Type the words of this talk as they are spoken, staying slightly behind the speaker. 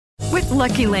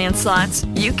Lucky Land Slots,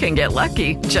 you can get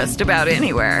lucky just about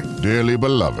anywhere. Dearly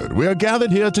beloved, we are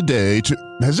gathered here today to...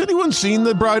 Has anyone seen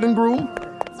the bride and groom?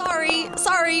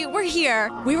 Sorry, we're here.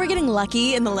 We were getting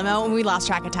lucky in the limo and we lost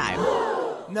track of time.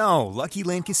 No, Lucky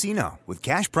Land Casino, with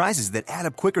cash prizes that add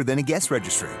up quicker than a guest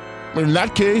registry. In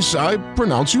that case, I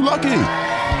pronounce you lucky.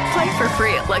 Play for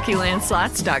free at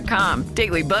LuckyLandSlots.com.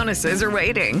 Daily bonuses are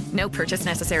waiting. No purchase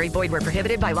necessary. Void where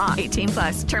prohibited by law.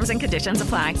 18+. Terms and conditions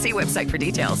apply. See website for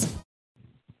details.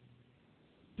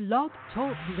 Blog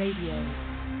Talk Radio.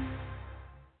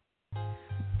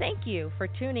 Thank you for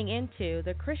tuning into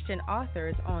the Christian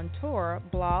Authors on Tour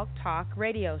Blog Talk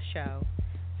Radio Show.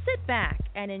 Sit back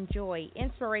and enjoy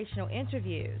inspirational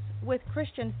interviews with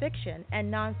Christian fiction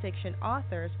and nonfiction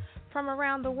authors from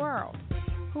around the world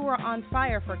who are on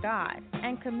fire for God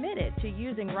and committed to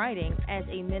using writing as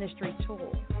a ministry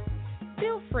tool.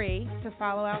 Feel free to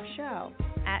follow our show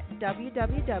at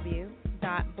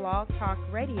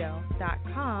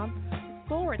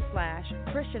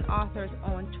www.blogtalkradio.com/Christian Authors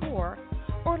on Tour,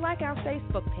 or like our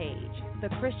Facebook page, the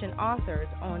Christian Authors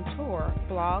on Tour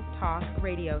Blog Talk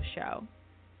Radio Show.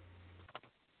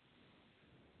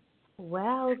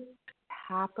 Well,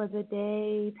 top of the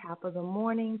day, top of the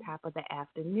morning, top of the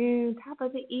afternoon, top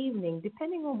of the evening,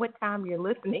 depending on what time you're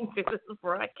listening to this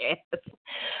broadcast.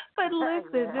 But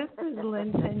listen, this is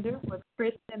Lynn Tender with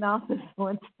Christian Authors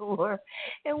on Tour,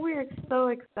 and we're so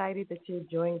excited that you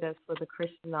joined us for the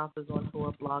Christian Authors on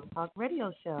Tour Blog Talk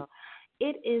Radio Show.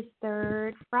 It is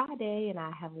Third Friday, and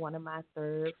I have one of my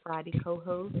Third Friday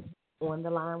co-hosts on the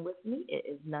line with me. It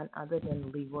is none other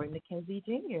than Leroy McKenzie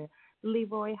Jr.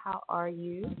 Leroy, how are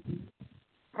you?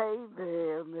 Hey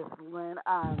there, Miss Lynn.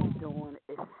 I'm doing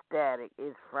ecstatic.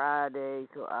 It's Friday,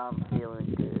 so I'm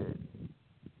feeling good.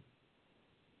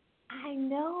 I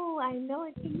know. And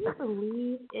can you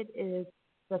believe it is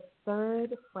the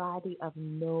third Friday of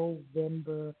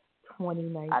November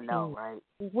 2019? I know, right?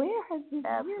 Where has this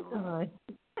year gone?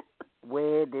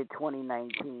 Where did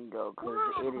 2019 go? Because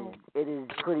it is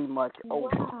pretty much over.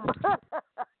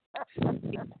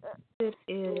 It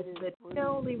is. But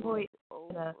Leroy,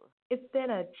 it's been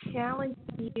a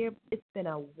challenging year. It's been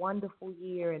a wonderful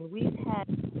year, and we've had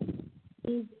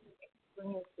these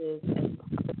experiences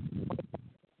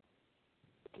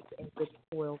in Good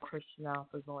Soil Christian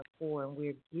Authors on Tour, and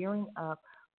we're gearing up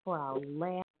for our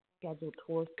last scheduled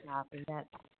tour stop, and that's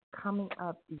coming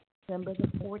up December the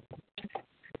 14th.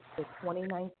 The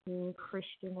 2019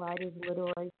 Christian Writers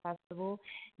Literary Festival.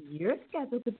 You're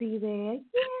scheduled to be there. Yay!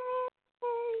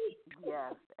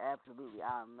 Yes, absolutely.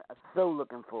 I'm so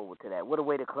looking forward to that. What a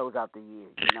way to close out the year.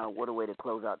 What a way to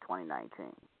close out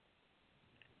 2019.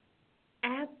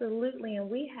 Absolutely, and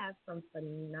we have some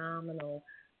phenomenal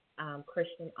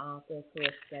Christian authors who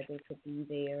are scheduled to be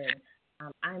there, and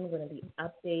I'm going to be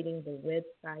updating the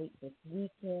website this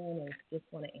weekend, and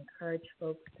just want to encourage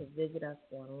folks to visit us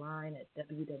online at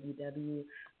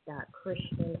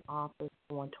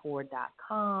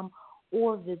www.christianauthorsontour.com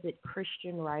or visit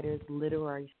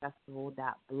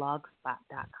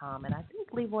christianwritersliteraryfestival.blogspot.com. And I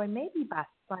think, Leroy, maybe by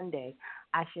Sunday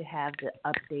I should have the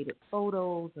updated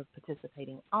photos of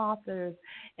participating authors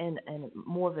and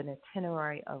more of an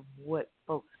itinerary of what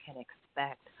folks can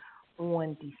expect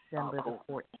on December the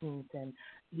 14th. And,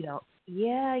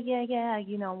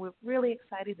 we're really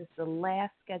excited. It's the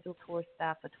last scheduled tour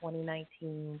stop for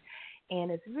 2019,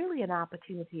 and it's really an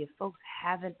opportunity if folks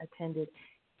haven't attended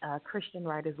Christian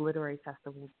Writers Literary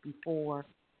Festivals before.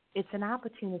 It's an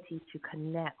opportunity to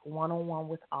connect one-on-one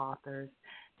with authors,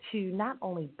 to not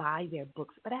only buy their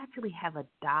books, but actually have a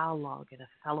dialogue and a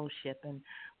fellowship. And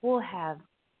we'll have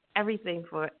everything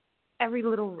for every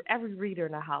reader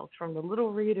in the house, from the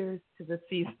little readers to the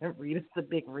seasoned readers, the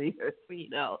big readers,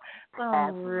 So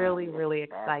I'm really, really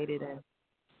excited. And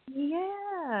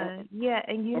and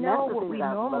what we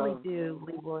normally do,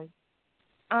 Leroy.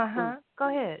 Go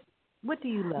ahead. What do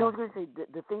you love? No, I was going to say,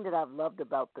 the thing that I've loved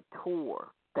about the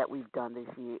tour that we've done this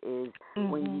year is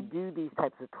when you do these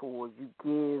types of tours, you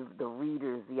give the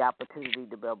readers the opportunity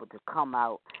to be able to come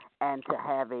out and to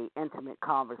have a intimate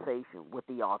conversation with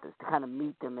the authors, to kind of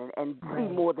meet them and see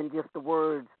more than just the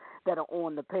words that are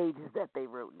on the pages that they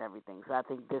wrote and everything. So I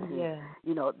think this is,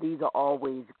 these are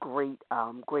always great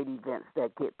events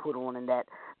that get put on, and that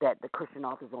the Christian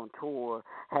Authors on Tour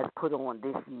has put on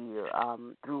this year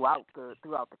throughout the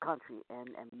country,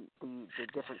 and the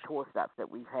different tour stops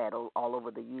that we've had all over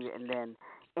the year, and then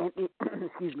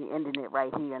ending it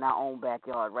right here in our own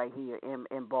backyard, right here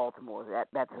in Baltimore.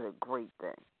 That's a great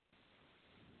thing.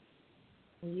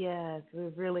 Yes, we're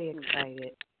really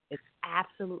excited. It's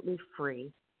absolutely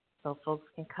free. So folks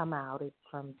can come out. It's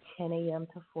from 10 a.m.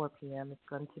 to 4 p.m. It's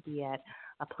going to be at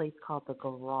a place called The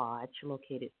Garage,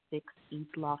 located 6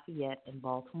 East Lafayette in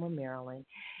Baltimore, Maryland.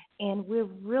 And we're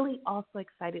really also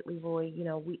excited, Leroy. You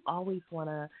know, we always want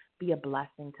to be a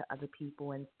blessing to other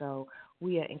people. And so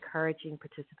we are encouraging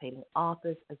participating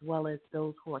authors as well as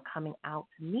those who are coming out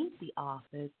to meet the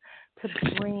authors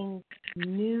to bring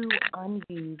new,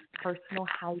 unused personal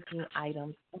hygiene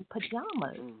items and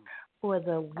pajamas for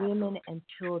the women and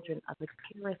children of the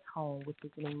Terrace Home, which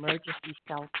is an emergency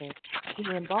shelter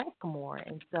here in Baltimore.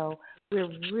 And so we're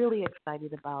really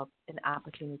excited about an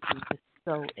opportunity to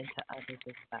sow into others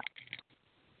as well.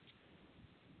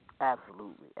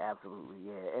 Absolutely,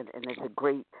 yeah, and it's a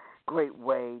great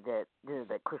way that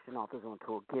that Christian Authors on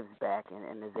Tour gives back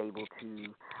and is able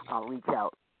to reach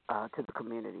out to the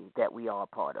community that we are a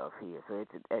part of here. So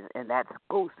and that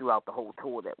goes throughout the whole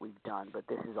tour that we've done. But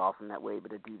this is awesome that we're able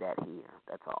to do that here.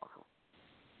 That's awesome.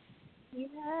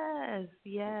 Yes.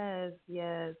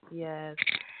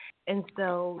 And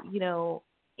so, you know,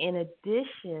 in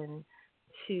addition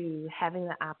to having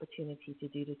the opportunity to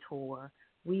do the tour,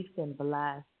 we've been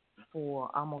blessed for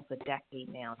almost a decade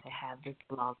now to have this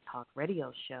Blog Talk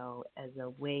radio show as a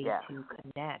way to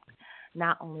connect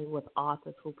not only with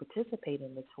authors who participate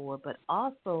in the tour, but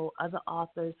also other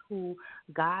authors who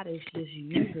God is just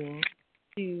using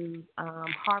to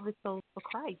harvest souls for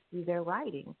Christ through their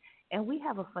writing. And we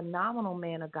have a phenomenal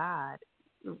man of God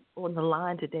on the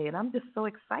line today, and I'm just so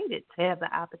excited to have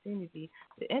the opportunity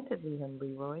to interview him,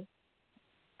 Leroy.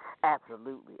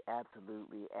 Absolutely.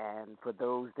 And for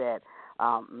those that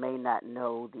may not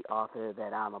know the author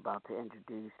that I'm about to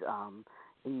introduce,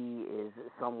 he is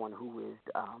someone who is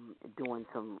doing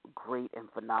some great and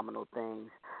phenomenal things.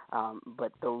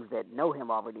 But those that know him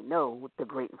already know the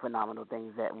great and phenomenal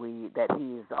things that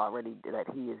he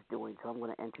is doing. So I'm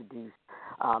going to introduce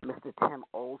Mr. Tim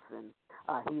Olson.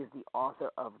 He is the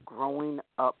author of Growing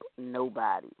Up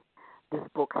Nobody. This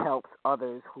book helps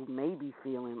others who may be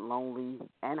feeling lonely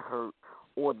and hurt,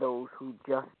 or those who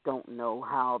just don't know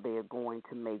how they are going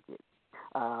to make it.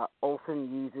 Olson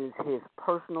uses his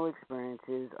personal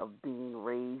experiences of being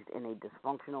raised in a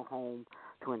dysfunctional home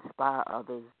to inspire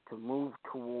others to move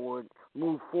forward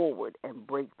and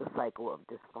break the cycle of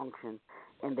dysfunction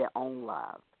in their own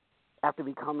lives. After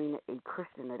becoming a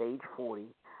Christian at age 40,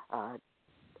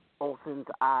 Olson's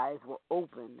eyes were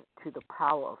opened to the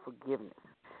power of forgiveness.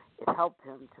 It helped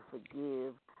him to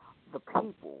forgive the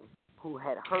people who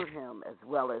had hurt him, as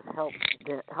well as help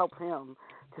him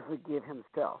to forgive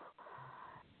himself.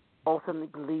 Olson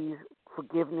believes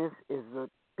forgiveness is the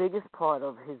biggest part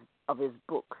of his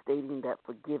book, stating that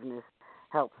forgiveness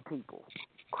helps people,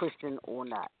 Christian or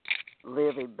not,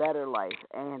 live a better life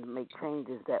and make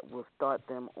changes that will start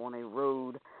them on a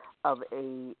road of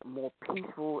a more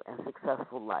peaceful and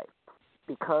successful life.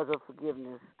 Because of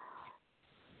forgiveness,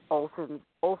 Olson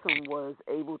was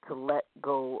able to let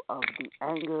go of the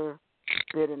anger,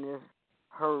 bitterness,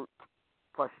 hurt,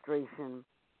 frustration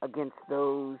against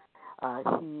those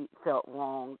he felt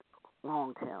wronged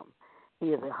him. He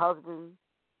is a husband.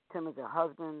 Tim is a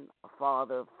husband, a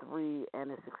father of 3,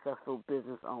 and a successful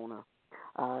business owner.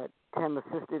 Tim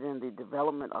assisted in the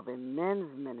development of a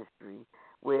men's ministry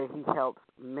where he helps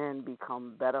men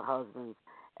become better husbands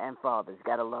and fathers.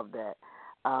 Gotta love that.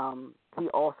 He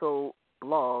also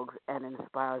blogs and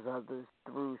inspires others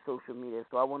through social media.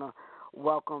 So I want to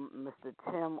welcome Mr.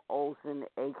 Tim Olson,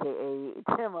 a.k.a.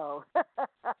 Timo, to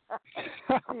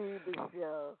the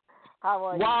show. How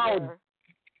are you, sir?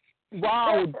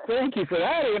 Wow, thank you for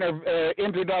that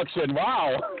introduction.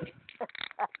 Wow.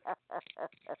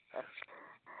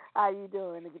 How you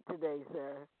doing today,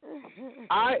 sir?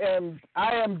 I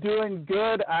am doing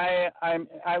good. I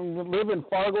live in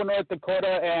Fargo, North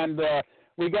Dakota, and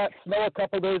we got snow a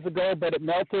couple days ago, but it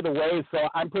melted away, so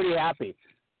I'm pretty happy.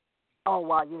 Oh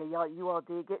wow, yeah, you all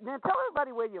did get. Now tell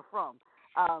everybody where you're from,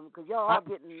 because y'all are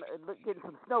getting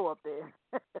some snow up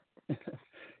there.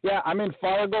 Yeah, I'm in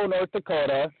Fargo, North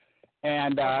Dakota,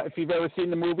 and if you've ever seen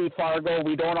the movie Fargo,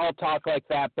 we don't all talk like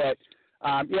that, but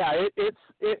yeah,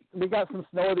 we got some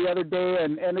snow the other day,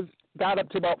 and it got up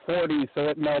to about 40, so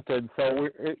it melted, so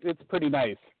it's pretty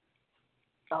nice.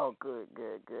 Oh, good.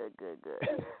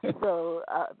 So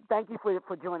thank you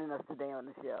for joining us today on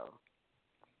the show.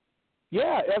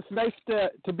 Yeah, it's nice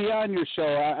to be on your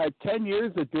show. 10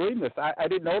 years of doing this. I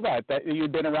didn't know that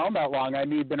you'd been around that long. I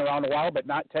knew you'd been around a while, but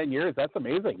not 10 years. That's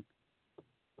amazing.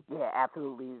 Yeah,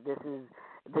 absolutely. This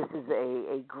is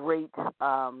a great.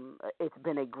 It's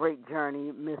been a great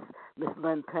journey. Miss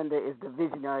Lynn Pender is the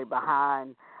visionary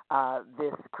behind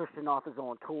this Christian Authors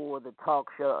on Tour, the talk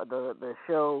show, the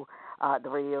show. the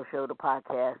radio show, the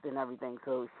podcast, and everything.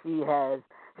 So she has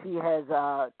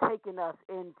taken us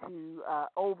into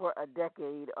over a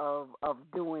decade of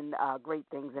doing great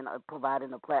things and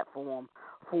providing a platform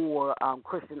for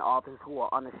Christian authors who are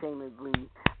unashamedly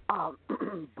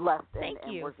blessed. Thank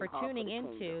you and for tuning for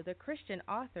into the Christian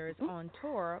Authors on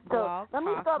Tour so Blog let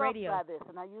me Talk start Radio. off by this,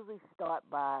 and I usually start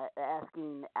by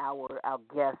asking our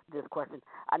guests this question.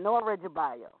 I know I read your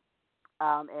bio,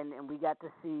 and we got to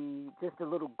see just a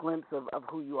little glimpse of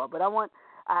who you are, but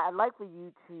I'd like for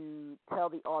you to tell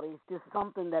the audience just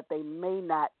something that they may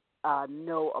not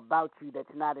know about you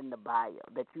that's not in the bio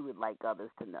that you would like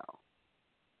others to know.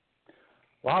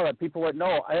 Wow, that people would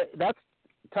know. That's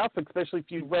tough, especially if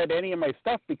you've read any of my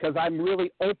stuff, because I'm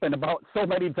really open about so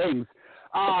many things.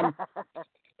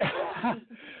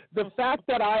 The fact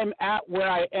that I'm at where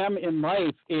I am in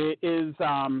life is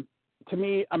to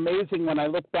me, amazing when I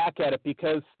look back at it,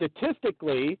 because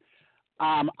statistically,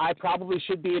 I probably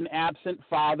should be an absent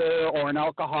father or an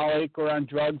alcoholic or on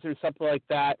drugs or something like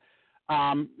that.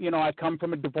 I come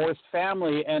from a divorced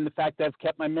family, and the fact that I've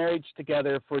kept my marriage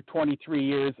together for 23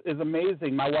 years is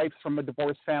amazing. My wife's from a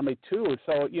divorced family too.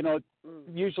 So,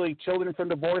 usually children from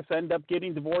divorce end up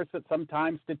getting divorced at some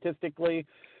time statistically.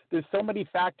 There's so many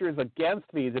factors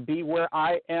against me. To be where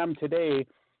I am today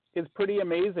is pretty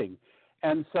amazing.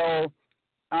 And so,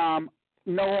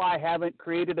 no, I haven't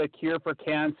created a cure for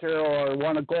cancer or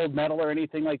won a gold medal or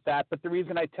anything like that. But the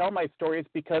reason I tell my story is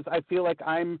because I feel like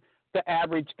I'm the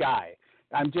average guy.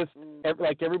 I'm just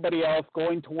like everybody else,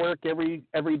 going to work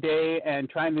every day and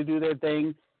trying to do their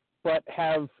thing, but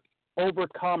have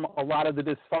overcome a lot of the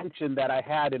dysfunction that I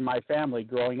had in my family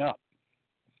growing up.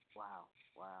 Wow.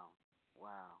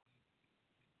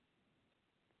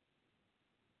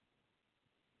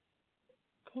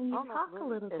 Can you talk a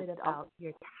little bit about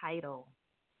your title?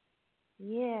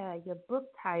 Yeah, your book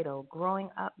title, Growing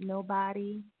Up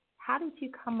Nobody. How did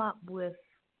you come up with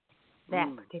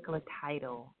that particular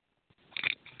title?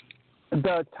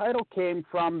 The title came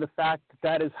from the fact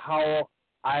that is how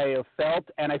I have felt,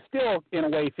 and I still, in a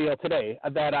way, feel today,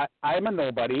 that I'm a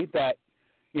nobody, that,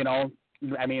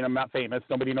 I'm not famous,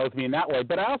 nobody knows me in that way,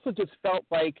 but I also just felt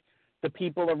like the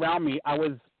people around me, I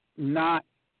was not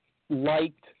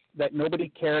liked, that nobody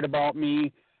cared about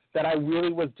me, that I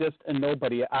really was just a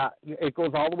nobody. It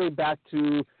goes all the way back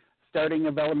to starting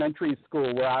of elementary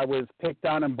school, where I was picked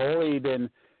on and bullied and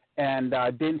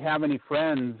didn't have any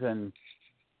friends and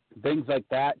things like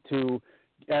that, to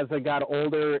as I got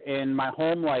older in my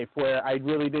home life, where I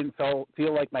really didn't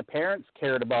feel like my parents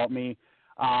cared about me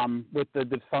with the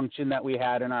dysfunction that we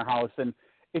had in our house. And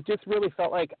it just really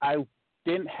felt like I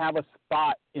didn't have a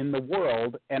spot in the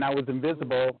world, and I was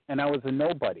invisible, and I was a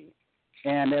nobody.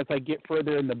 And as I get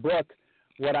further in the book,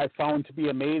 what I found to be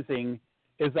amazing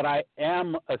is that I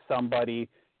am a somebody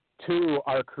to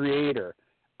our Creator.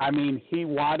 I mean, He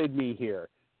wanted me here.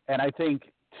 And I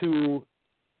think to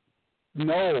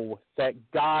know that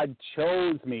God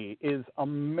chose me is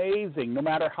amazing. No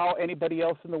matter how anybody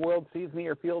else in the world sees me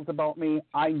or feels about me,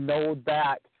 I know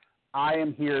that I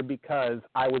am here because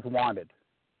I was wanted.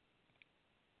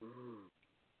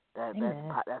 That's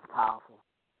powerful.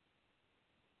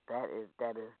 That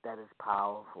is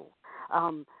powerful.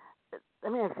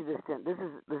 Let me ask you this, Tim. This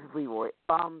is Leroy.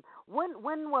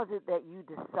 When was it that you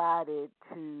decided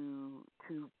to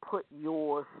put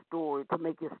your story, to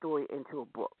make your story into a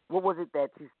book? What was it that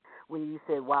when you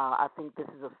said, "Wow, I think this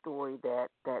is a story that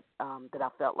I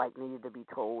felt like needed to be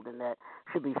told and that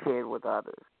should be shared with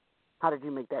others"? How did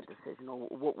you make that decision, or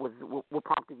what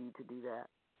prompted you to do that?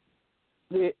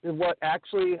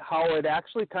 How it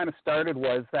actually kind of started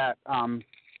was that, and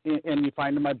you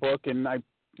find in my book, and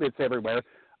it's everywhere,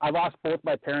 I lost both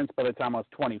my parents by the time I was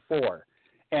 24.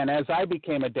 And as I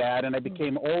became a dad and I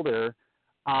became older,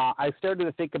 I started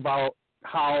to think about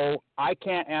how I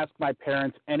can't ask my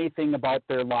parents anything about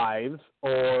their lives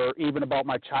or even about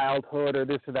my childhood or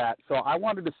this or that. So I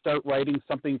wanted to start writing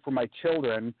something for my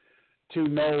children to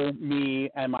know me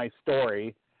and my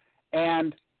story.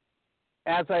 And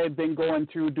as I had been going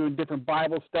through doing different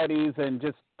Bible studies and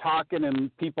just talking,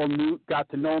 and people got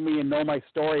to know me and know my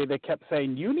story, they kept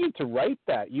saying, "You need to write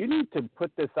that. You need to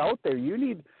put this out there. You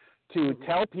need to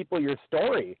tell people your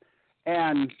story."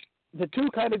 And the two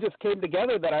kind of just came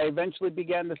together, that I eventually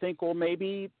began to think, well,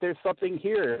 maybe there's something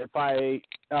here if I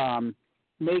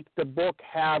make the book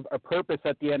have a purpose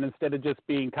at the end instead of just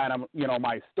being kind of,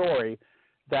 my story.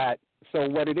 So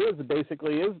what it is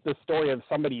basically is the story of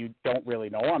somebody you don't really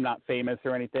know. I'm not famous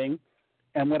or anything.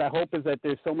 And what I hope is that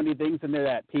there's so many things in there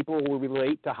that people will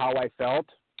relate to how I felt.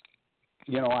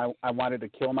 I wanted to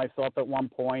kill myself at one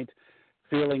point,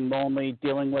 feeling lonely,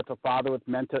 dealing with a father with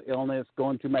mental illness,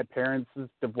 going through my parents'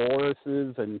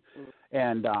 divorces and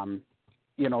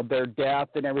you know, their death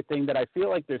and everything, that I feel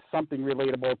like there's something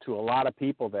relatable to a lot of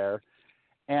people there.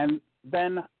 And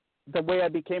then the way I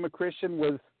became a Christian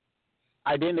was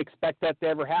I didn't expect that to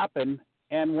ever happen.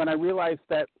 And when I realized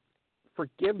that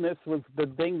forgiveness was the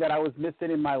thing that I was missing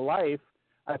in my life,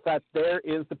 I thought there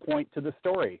is the point to the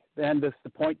story. And this is the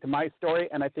point to my story,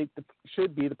 and I think that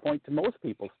should be the point to most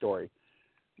people's story.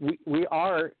 We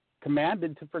are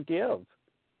commanded to forgive.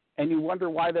 And you wonder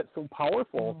why that's so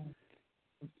powerful.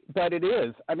 But it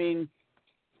is. I mean,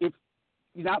 if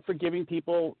you're not forgiving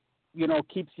people, you know,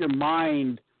 keeps your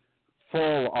mind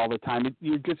full all the time.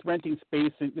 You're just renting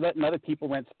space and you're letting other people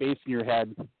rent space in your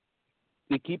head.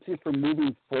 It keeps you from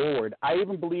moving forward. I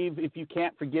even believe if you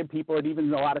can't forgive people, it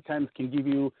even a lot of times can give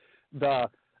you the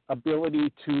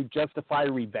ability to justify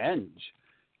revenge.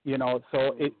 You know,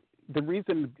 so the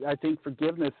reason I think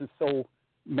forgiveness is so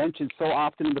mentioned so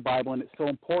often in the Bible and it's so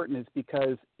important is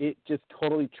because it just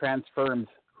totally transforms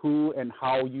who and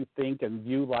how you think and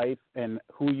view life and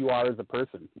who you are as a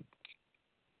person.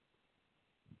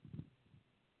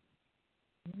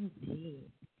 Indeed.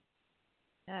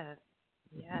 Yes.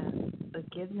 Yes.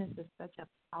 Forgiveness is such a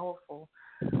powerful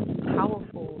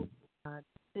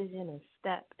decision and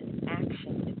step and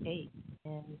action to take.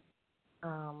 And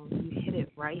you hit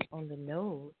it right on the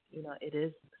nose. You know, it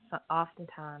is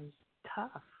oftentimes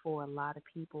tough for a lot of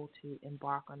people to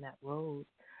embark on that road.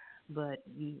 But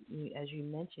you, as you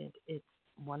mentioned, it's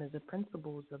one of the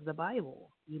principles of the Bible,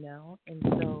 you know. And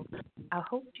so I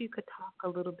hoped you could talk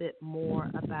a little bit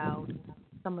more about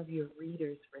some of your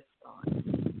readers' response.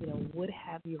 You know, what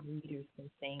have your readers been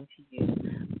saying to you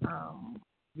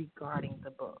regarding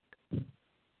the book?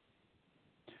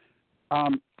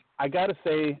 I got to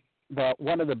say that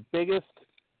one of the biggest,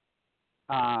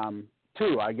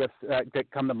 two, I guess,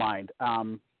 that come to mind.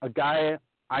 A guy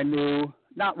I knew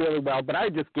not really well, but I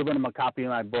had just given him a copy of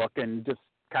my book and just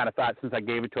kind of thought since I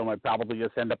gave it to him, I'd probably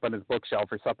just end up on his bookshelf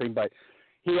or something. But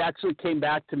he actually came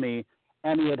back to me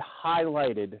and he had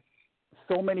highlighted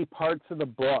so many parts of the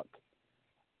book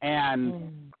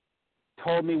and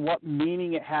told me what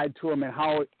meaning it had to him and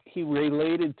how he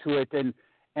related to it.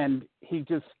 And he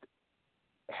just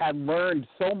had learned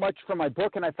so much from my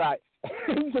book. And I thought,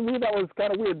 to me, that was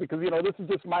kind of weird because, you know, this is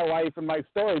just my life and my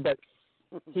story, but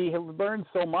he had learned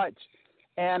so much.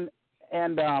 And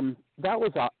that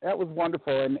was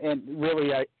wonderful. And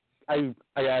really, I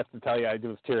have to tell you, I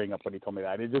was tearing up when he told me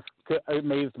that. It just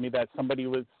amazed me that somebody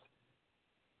was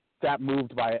that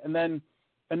moved by it. And then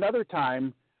another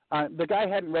time, the guy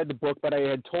hadn't read the book, but I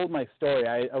had told my story.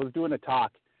 I was doing a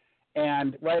talk,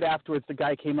 and right afterwards, the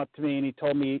guy came up to me and he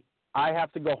told me, I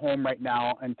have to go home right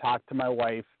now and talk to my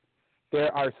wife.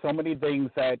 There are so many things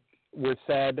that were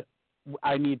said.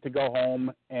 I need to go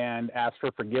home and ask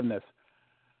for forgiveness.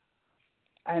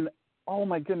 And, oh,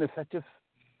 my goodness, that just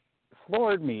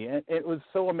floored me. It was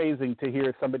so amazing to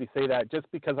hear somebody say that just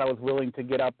because I was willing to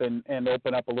get up and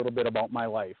open up a little bit about my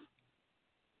life.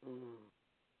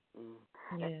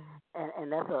 Yeah.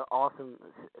 And that's an awesome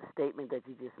statement that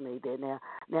you just made there.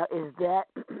 Now, is that,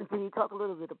 can you talk a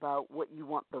little bit about what you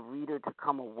want the reader to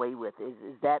come away with? Is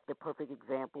that the perfect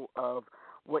example of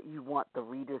what you want the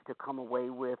readers to come away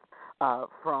with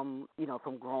from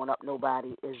Growing Up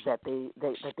Nobody, is that they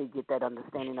get that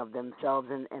understanding of themselves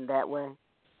in that way?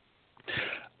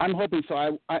 I'm hoping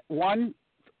so.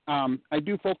 I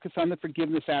do focus on the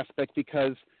forgiveness aspect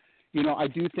because, you know, I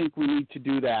do think we need to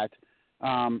do that.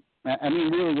 I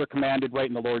mean, really, we're commanded right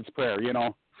in the Lord's Prayer, you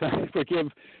know,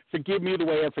 forgive me the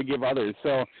way I forgive others.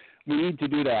 So we need to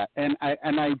do that. And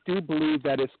I do believe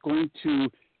that it's going to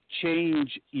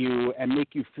change you and make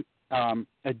you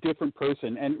a different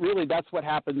person. And really, that's what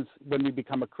happens when we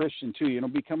become a Christian, too. You know,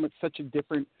 become such a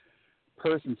different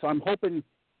person. So I'm hoping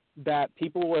that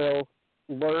people will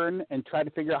learn and try to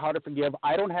figure out how to forgive.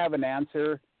 I don't have an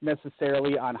answer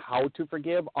necessarily on how to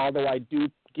forgive, although I do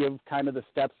give kind of the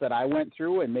steps that I went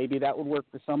through, and maybe that would work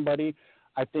for somebody.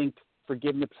 I think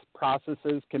forgiveness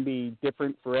processes can be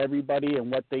different for everybody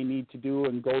and what they need to do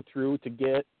and go through to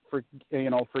get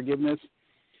forgiveness.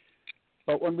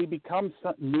 But when we become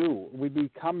new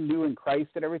in Christ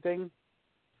and everything,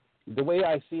 the way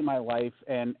I see my life,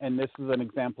 and this is an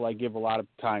example I give a lot of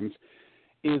times,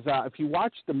 is if you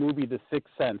watch the movie The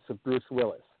Sixth Sense of Bruce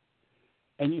Willis,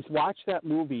 and you watch that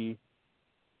movie,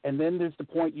 and then there's the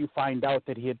point you find out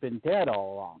that he had been dead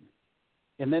all along.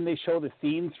 And then they show the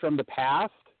scenes from the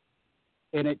past,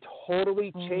 and it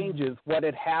totally changes what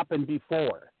had happened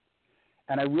before.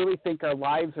 And I really think our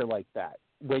lives are like that.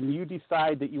 when you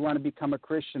decide that you want to become a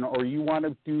Christian or you want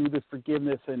to do the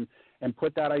forgiveness and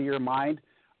put that out of your mind,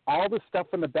 all the stuff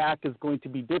in the back is going to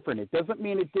be different. It doesn't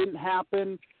mean it didn't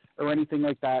happen or anything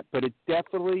like that, but it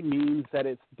definitely means that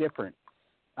it's different.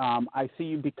 I see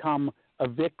you become a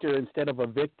victor instead of a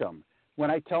victim. When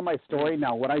I tell my story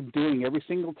now, what I'm doing every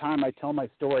single time I tell my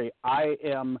story, I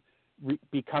am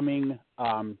becoming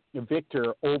a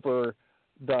victor over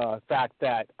the fact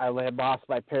that I had lost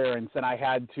my parents and I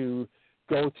had to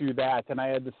go through that and I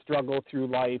had to struggle through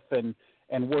life and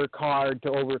work hard to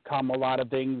overcome a lot of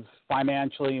things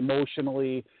financially,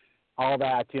 emotionally, all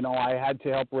that. You know, I had to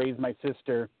help raise my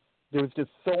sister. There was just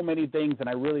so many things, and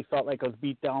I really felt like I was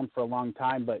beat down for a long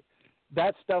time. But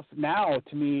that stuff now,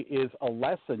 to me, is a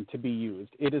lesson to be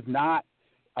used. It is not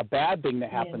a bad thing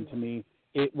that happened to me.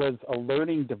 It was a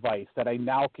learning device that I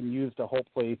now can use to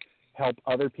hopefully help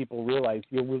other people realize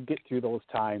you will get through those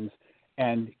times,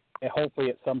 and hopefully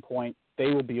at some point they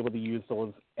will be able to use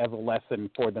those as a lesson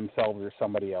for themselves or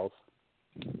somebody else.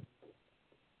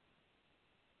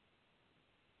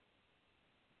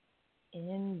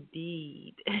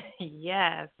 Indeed.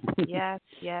 Yes.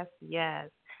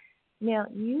 Now,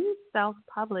 you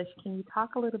self-publish. Can you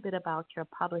talk a little bit about your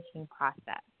publishing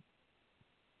process?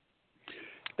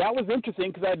 That was interesting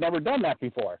because I had never done that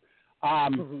before. I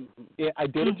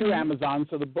did it through Amazon,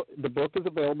 so the book is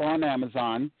available on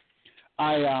Amazon.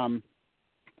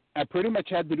 I pretty much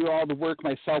had to do all the work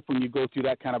myself when you go through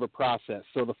that kind of a process.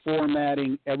 So the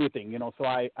formatting, everything, you know. So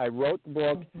I wrote the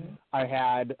book. I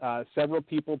had several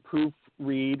people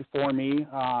proofread for me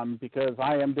because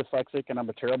I am dyslexic and I'm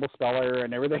a terrible speller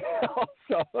and everything else.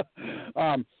 So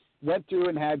went through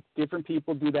and had different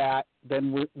people do that.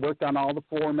 Then worked on all the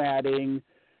formatting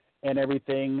and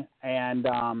everything, and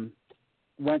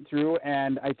went through,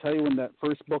 and I tell you, when the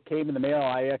first book came in the mail,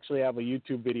 I actually have a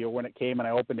YouTube video when it came and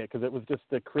I opened it because it was just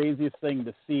the craziest thing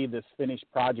to see this finished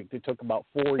project. It took about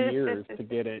 4 years to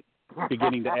get it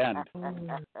beginning to end.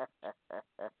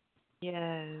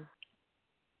 Yes.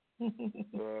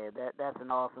 Yeah, that's an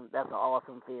awesome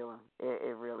feeling.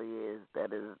 It really is.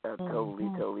 That is a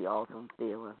totally awesome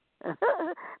feeling.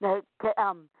 Now,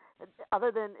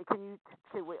 other than, you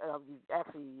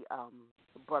actually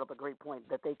brought up a great point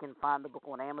that they can find the book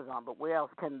on Amazon, but where else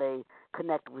can they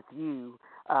connect with you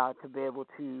to be able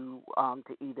to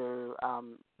either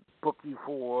book you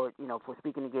for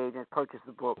speaking engagements, purchase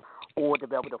the book, or to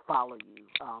be able to follow you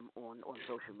on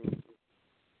social media?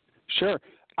 Sure.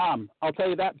 I'll tell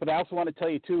you that, but I also want to tell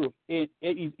you, too,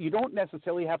 you don't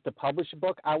necessarily have to publish a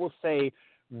book. I will say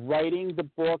writing the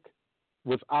book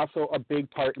was also a big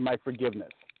part in my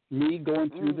forgiveness. Me going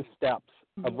through the steps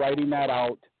of writing that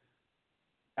out.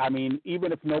 I mean,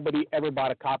 even if nobody ever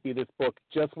bought a copy of this book,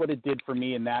 just what it did for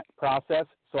me in that process.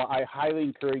 So I highly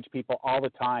encourage people all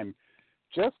the time,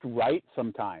 just write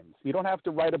sometimes. You don't have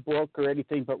to write a book or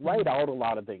anything, but write out a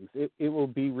lot of things. It will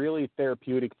be really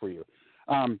therapeutic for you.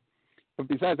 But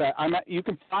besides that, you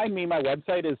can find me. My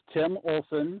website is Tim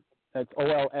Olson. That's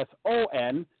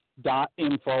OLSON.info.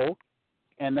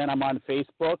 And then I'm on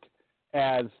Facebook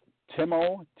as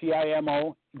Timo,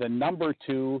 Timo, the number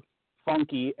 2,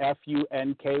 Funky,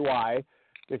 Funky.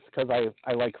 It's because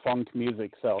I like funk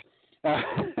music. So,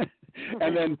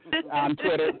 and then on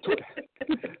Twitter,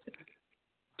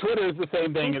 Twitter is the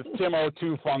same thing as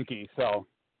Timo2Funky. So.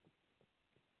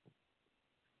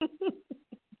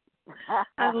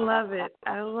 I love it.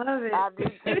 I do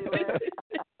too.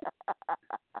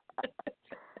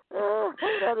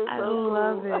 I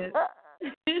love it.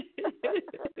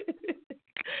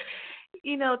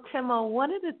 Timo,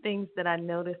 one of the things that I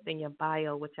noticed in your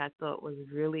bio, which I thought was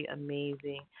really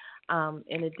amazing,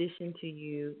 in addition to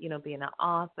you, being an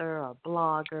author, a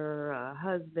blogger, a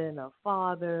husband, a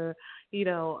father,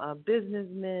 a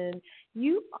businessman,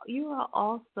 you are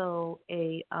also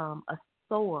a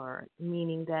sower,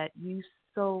 meaning that you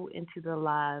sow into the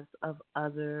lives of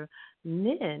other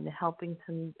men, helping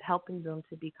them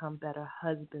to become better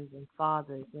husbands and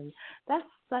fathers, and that's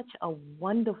such a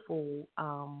wonderful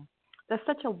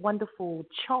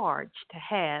charge to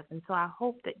have. And so I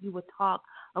hope that you would talk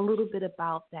a little bit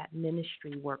about that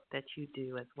ministry work that you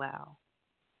do as well.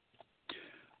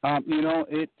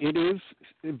 It is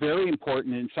very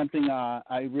important and something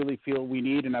I really feel we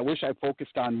need, and I wish I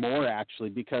focused on more actually,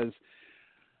 because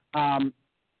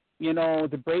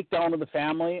the breakdown of the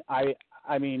family, I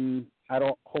mean, I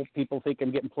don't hope people think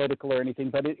I'm getting political or anything,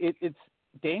 but it's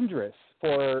dangerous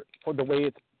for the way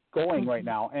it's going right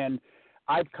now. And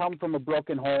I've come from a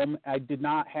broken home. I did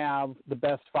not have the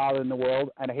best father in the world,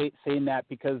 and I hate saying that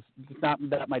because it's not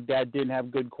that my dad didn't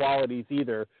have good qualities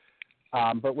either,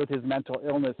 but with his mental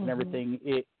illness and everything,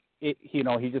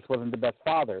 he just wasn't the best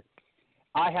father.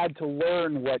 I had to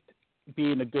learn what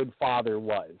being a good father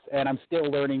was, and I'm still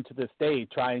learning to this day,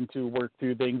 trying to work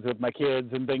through things with my kids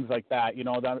and things like that. You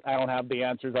know, I don't have the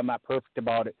answers. I'm not perfect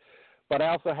about it, but I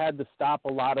also had to stop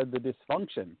a lot of the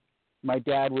dysfunction. My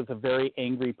dad was a very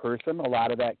angry person. A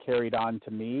lot of that carried on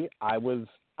to me. I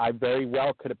very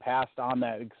well could have passed on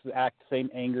that exact same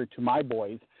anger to my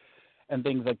boys and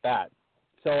things like that.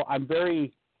 So I'm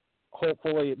very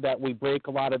hopeful that we break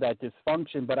a lot of that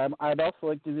dysfunction, but I'd also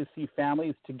like to just see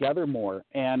families together more.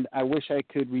 And I wish I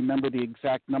could remember the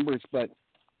exact numbers, but,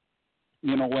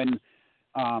 you know, when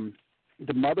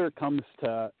the mother comes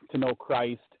to know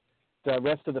Christ, the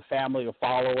rest of the family will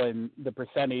follow, and the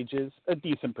percentage is a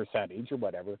decent percentage or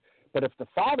whatever. But if the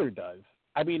father does,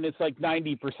 I mean, it's like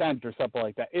 90% or something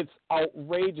like that. It's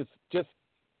outrageous just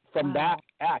from that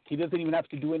act. He doesn't even have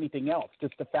to do anything else.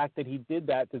 Just the fact that he did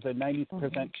that, there's a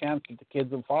 90% chance that the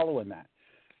kids will follow in that.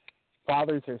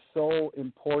 Fathers are so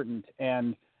important,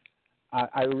 and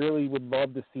I really would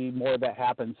love to see more of that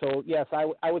happen. So, yes, I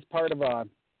was part of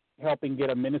helping get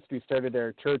a ministry started at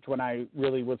our church when I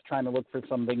really was trying to look for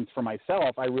some things for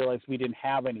myself. I realized we didn't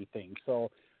have anything. So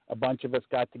a bunch of us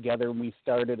got together and we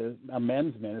started a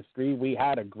men's ministry. We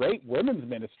had a great women's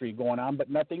ministry going on, but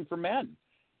nothing for men.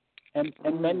 And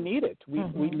men need it.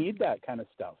 We need that kind of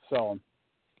stuff. So,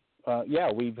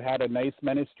 we've had a nice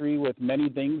ministry with many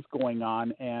things going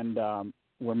on, and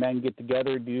where men get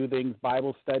together, do things,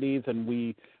 Bible studies, and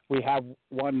we have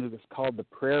one that's called the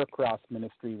Prayer Cross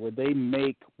Ministry, where they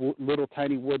make little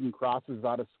tiny wooden crosses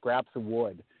out of scraps of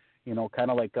wood, you know, kind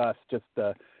of like us, just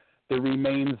the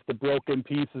remains, the broken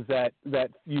pieces that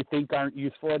you think aren't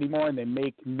useful anymore, and they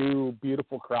make new,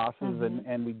 beautiful crosses,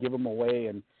 and we give them away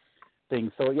and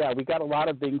things. So, yeah, we got a lot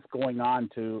of things going on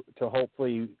to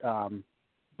hopefully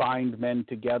bind men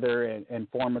together and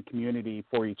form a community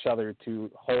for each other,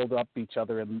 to hold up each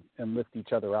other and lift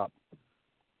each other up.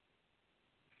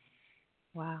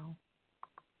 Wow.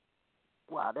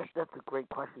 Wow, that's a great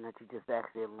question that you just asked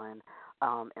there, Lynn,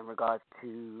 in regards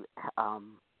to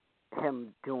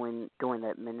him doing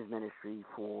that men's ministry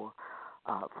for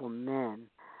men.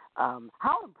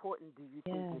 How important do you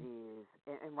think it is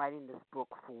in writing this book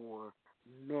for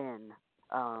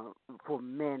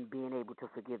men being able to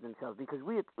forgive themselves? Because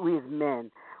we as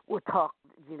men, we're taught,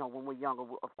 you know, when we're younger,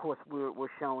 of course, we're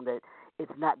shown that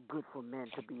it's not good for men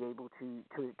to be able to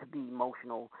be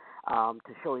emotional,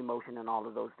 to show emotion and all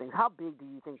of those things. How big do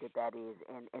you think that is,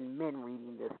 and men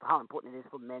reading this? How important it is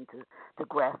for men to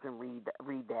grasp and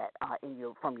read that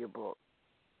from your book?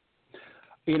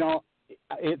 You know,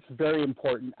 it's very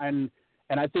important, and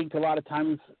I think a lot of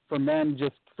times for men,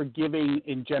 just forgiving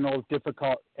in general is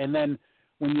difficult. And then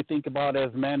when you think about it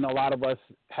as men, a lot of us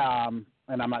and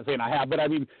I'm not saying I have, but I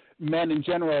mean, men in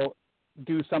general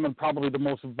do some of probably the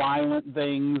most violent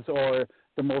things or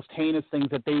the most heinous things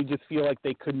that they just feel like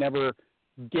they could never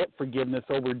get forgiveness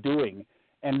over doing.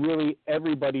 And really,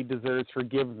 everybody deserves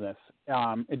forgiveness.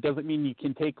 It doesn't mean you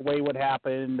can take away what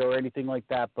happened or anything like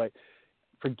that, but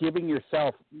forgiving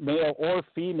yourself, male or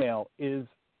female, is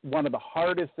one of the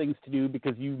hardest things to do,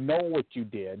 because you know what you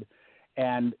did.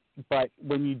 But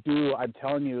when you do, I'm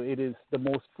telling you, it is the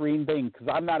most freeing thing, because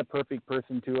I'm not a perfect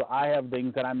person too. I have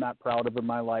things that I'm not proud of in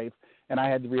my life, and I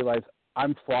had to realize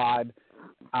I'm flawed,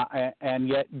 and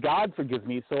yet God forgives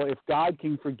me. So if God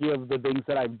can forgive the things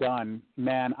that I've done,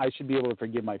 man, I should be able to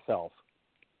forgive myself.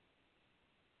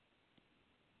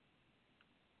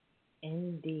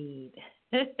 Indeed.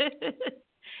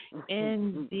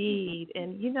 Indeed.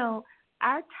 And, you know,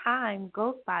 our time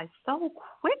goes by so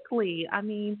quickly. I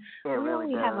mean, we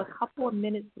only have a couple of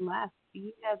minutes left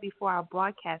before our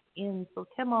broadcast ends. So,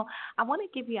 Timo, I want to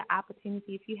give you an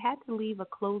opportunity, if you had to leave a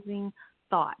closing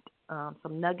thought,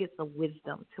 some nuggets of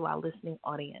wisdom to our listening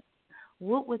audience,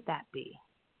 what would that be?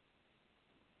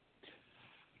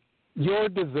 You're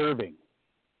deserving.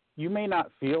 You may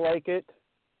not feel like it,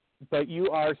 but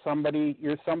you're somebody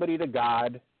to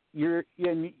God. You're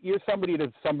somebody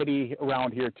to somebody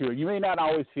around here too. You may not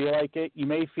always feel like it. You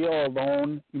may feel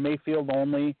alone. You may feel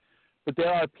lonely, but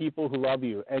there are people who love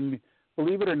you. And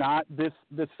believe it or not, this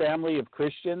family of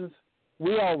Christians,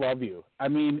 we all love you. I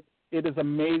mean, it is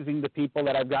amazing the people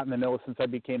that I've gotten to know since I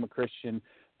became a Christian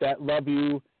that love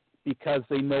you because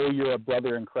they know you're a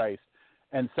brother in Christ.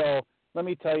 And so let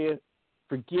me tell you,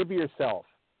 forgive yourself.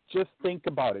 Just think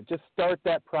about it. Just start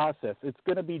that process. It's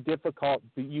going to be difficult,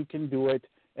 but you can do it.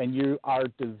 And you are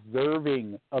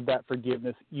deserving of that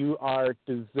forgiveness. You are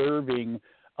deserving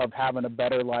of having a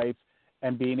better life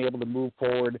and being able to move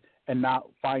forward and not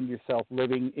find yourself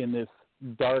living in this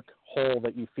dark hole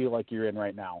that you feel like you're in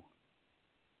right now.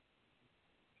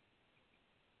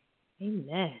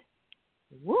 Amen.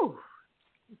 Woo.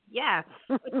 Yes.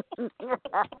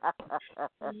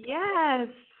 Yes.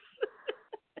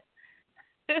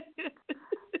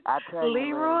 I tell you,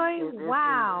 Leroy, man,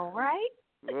 wow, right?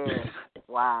 Yeah,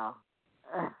 wow.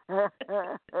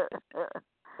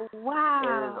 Wow. It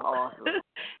is awesome.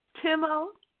 Timo,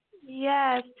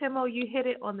 yes, Timo, you hit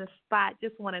it on the spot.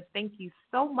 Just want to thank you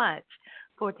so much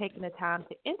for taking the time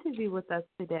to interview with us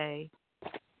today.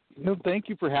 No, thank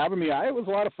you for having me. It was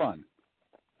a lot of fun.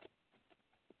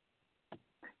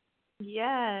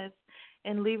 Yes.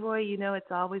 And Leroy,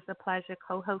 it's always a pleasure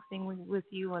co-hosting with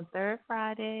you on Third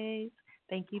Fridays.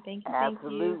 Thank you.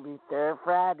 Absolutely. Third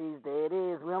Fridays, there it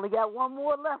is. We only got one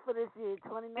more left for this year,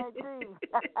 2019.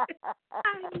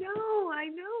 I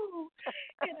know.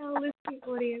 And our listening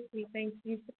audience, we thank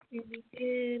you for tuning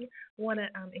in. Want to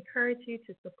encourage you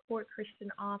to support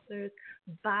Christian authors,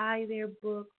 buy their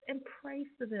books, and pray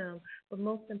for them. But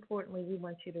most importantly, we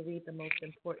want you to read the most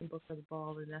important book of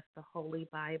all, and that's the Holy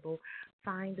Bible.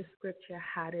 Find the scripture,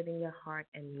 hide it in your heart,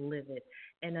 and live it.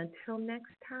 And until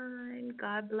next time,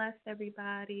 God bless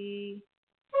everybody.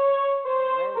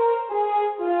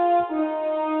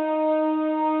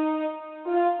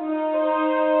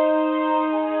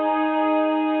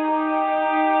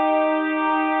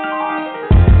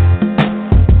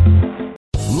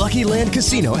 Lucky Land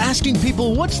Casino, asking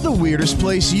people, what's the weirdest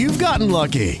place you've gotten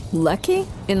lucky? Lucky?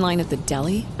 In line at the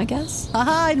deli, I guess?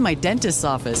 Aha, in my dentist's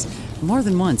office. More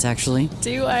than once, actually.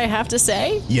 Do I have to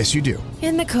say? Yes, you do.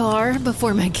 In the car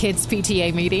before my kids'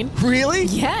 PTA meeting. Really?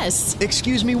 Yes.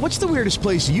 Excuse me, what's the weirdest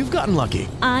place you've gotten lucky?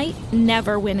 I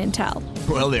never win and tell.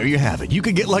 Well, there you have it. You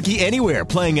can get lucky anywhere,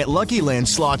 playing at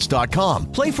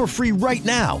LuckyLandSlots.com. Play for free right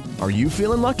now. Are you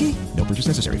feeling lucky? No purchase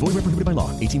necessary. Void where prohibited by law.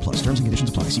 18+. Terms and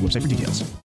conditions apply. See website for details.